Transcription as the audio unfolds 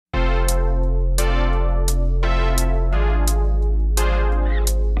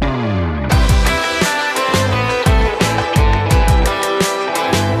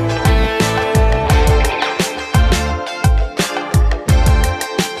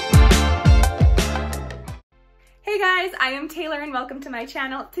guys, I am Taylor and welcome to my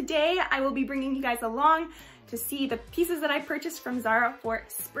channel. Today I will be bringing you guys along to see the pieces that I purchased from Zara for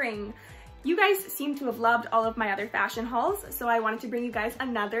spring. You guys seem to have loved all of my other fashion hauls, so I wanted to bring you guys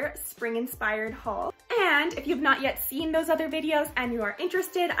another spring inspired haul. And if you've not yet seen those other videos and you are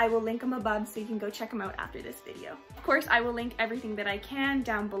interested, I will link them above so you can go check them out after this video. Of course, I will link everything that I can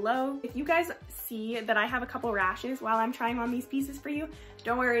down below. If you guys see that I have a couple rashes while I'm trying on these pieces for you,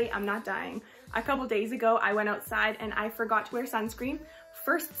 don't worry, I'm not dying. A couple days ago, I went outside and I forgot to wear sunscreen.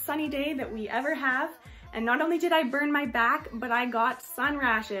 First sunny day that we ever have. And not only did I burn my back, but I got sun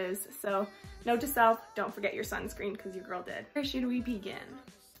rashes. So note to self, don't forget your sunscreen because your girl did. Where should we begin?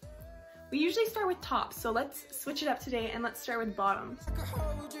 We usually start with tops, so let's switch it up today and let's start with bottoms.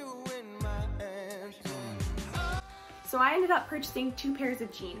 So I ended up purchasing two pairs of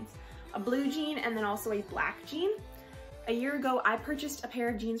jeans, a blue jean and then also a black jean. A year ago, I purchased a pair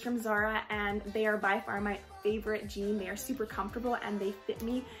of jeans from Zara and they are by far my favorite jean. They are super comfortable and they fit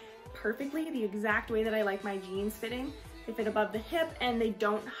me perfectly, the exact way that I like my jeans fitting. They fit above the hip and they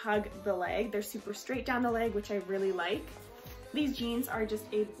don't hug the leg. They're super straight down the leg, which I really like. These jeans are just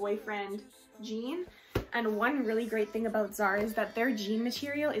a boyfriend jean. And one really great thing about Zara is that their jean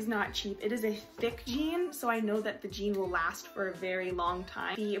material is not cheap. It is a thick jean, so I know that the jean will last for a very long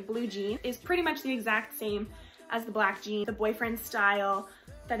time. The blue jean is pretty much the exact same as the black jean, the boyfriend style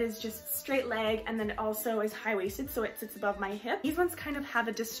that is just straight leg, and then it also is high-waisted, so it sits above my hip. These ones kind of have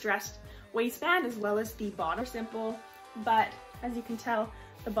a distressed waistband as well as the bottom. Simple, but as you can tell,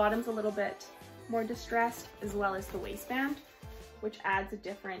 the bottom's a little bit more distressed as well as the waistband, which adds a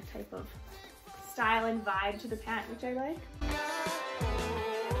different type of style and vibe to the pant, which I like.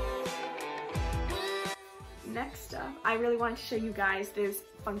 Next up, I really wanted to show you guys this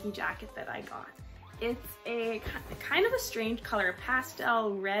funky jacket that I got. It's a kind of a strange color,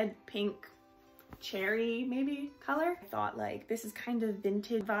 pastel red, pink, cherry maybe color. I thought like this is kind of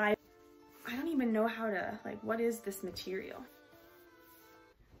vintage vibe. I don't even know how to, like, what is this material?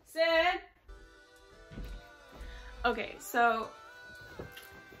 Sid! Okay, so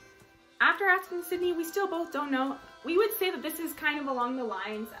after asking Sydney, we still both don't know. We would say that this is kind of along the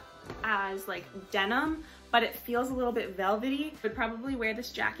lines as like denim, but it feels a little bit velvety. I would probably wear this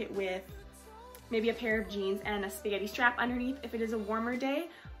jacket with maybe a pair of jeans and a spaghetti strap underneath if it is a warmer day,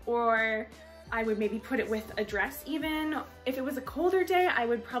 or I would maybe put it with a dress even. If it was a colder day, I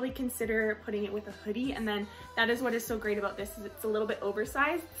would probably consider putting it with a hoodie, and then that is what is so great about this is it's a little bit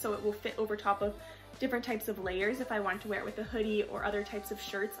oversized, so it will fit over top of different types of layers if I want to wear it with a hoodie or other types of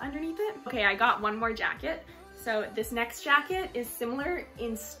shirts underneath it. Okay, I got one more jacket. So this next jacket is similar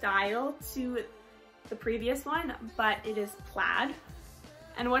in style to the previous one, but it is plaid.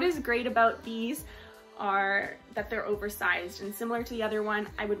 And what is great about these are that they're oversized, and similar to the other one,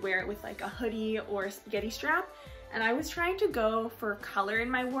 I would wear it with like a hoodie or a spaghetti strap. And I was trying to go for color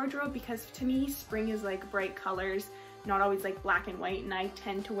in my wardrobe because to me, spring is like bright colors, not always like black and white, and I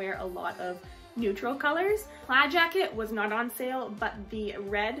tend to wear a lot of neutral colors. Plaid jacket was not on sale, but the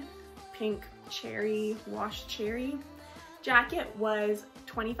red, pink, cherry, washed cherry jacket was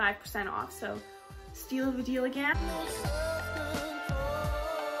 25% off, so steal of a deal again.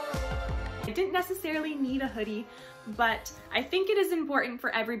 I didn't necessarily need a hoodie, but I think it is important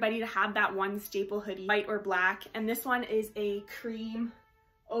for everybody to have that one staple hoodie, white or black, and this one is a cream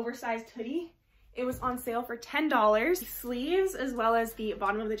oversized hoodie. It was on sale for $10. The sleeves as well as the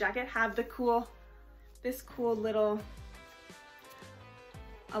bottom of the jacket have the this cool little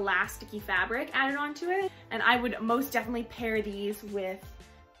elasticy fabric added onto it, and I would most definitely pair these with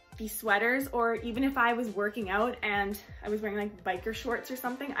the sweaters, or even if I was working out and I was wearing like biker shorts or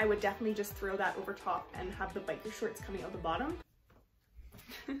something, I would definitely just throw that over top and have the biker shorts coming out the bottom.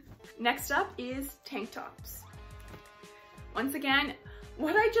 Next up is tank tops. Once again,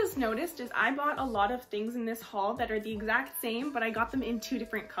 what I just noticed is I bought a lot of things in this haul that are the exact same, but I got them in two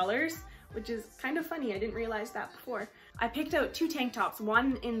different colors, which is kind of funny. I didn't realize that before. I picked out two tank tops,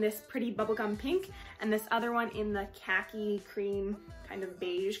 one in this pretty bubblegum pink and this other one in the khaki cream kind of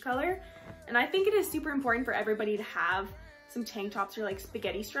beige color. And I think it is super important for everybody to have some tank tops or like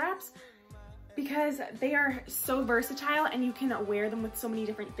spaghetti straps because they are so versatile and you can wear them with so many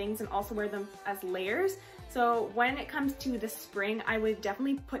different things and also wear them as layers. So when it comes to the spring, I would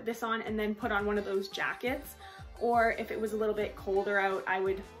definitely put this on and then put on one of those jackets. Or if it was a little bit colder out, I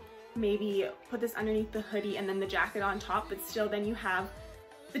would maybe put this underneath the hoodie and then the jacket on top, but still then you have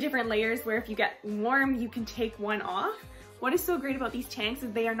the different layers where if you get warm, you can take one off. What is so great about these tanks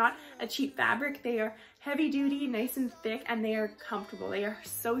is they are not a cheap fabric. They are heavy duty, nice and thick, and they are comfortable. They are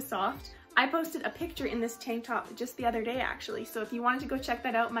so soft. I posted a picture in this tank top just the other day actually, so if you wanted to go check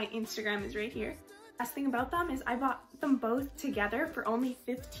that out, my Instagram is right here. Best thing about them is I bought them both together for only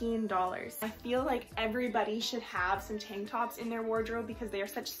 $15. I feel like everybody should have some tank tops in their wardrobe because they are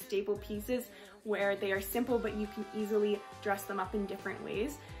such staple pieces where they are simple but you can easily dress them up in different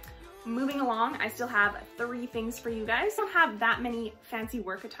ways. Moving along, I still have 3 things for you guys. I don't have that many fancy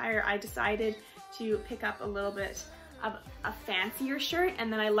work attire. I decided to pick up a little bit of a fancier shirt,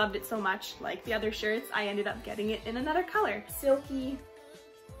 and then I loved it so much, like the other shirts, I ended up getting it in another color. Silky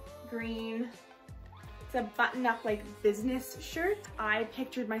green. It's a button-up like business shirt. I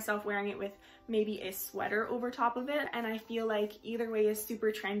pictured myself wearing it with maybe a sweater over top of it, and I feel like either way is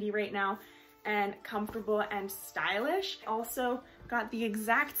super trendy right now and comfortable and stylish. Also got the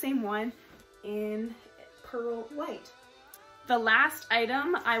exact same one in pearl white. The last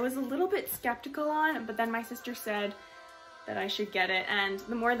item I was a little bit skeptical on, but then my sister said that I should get it, and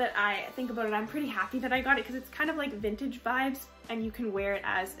the more that I think about it, I'm pretty happy that I got it because it's kind of like vintage vibes and you can wear it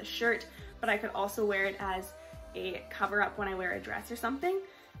as a shirt, but I could also wear it as a cover up when I wear a dress or something.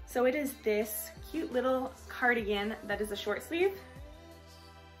 So it is this cute little cardigan that is a short sleeve,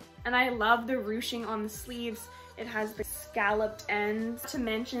 and I love the ruching on the sleeves. It has the scalloped ends, to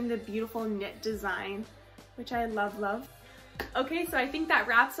mention the beautiful knit design, which I love. Okay, so I think that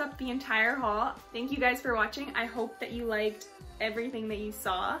wraps up the entire haul. Thank you guys for watching. I hope that you liked everything that you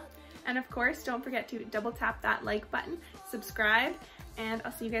saw. And of course, don't forget to double tap that like button, subscribe, and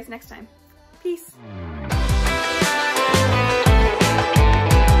I'll see you guys next time. Peace.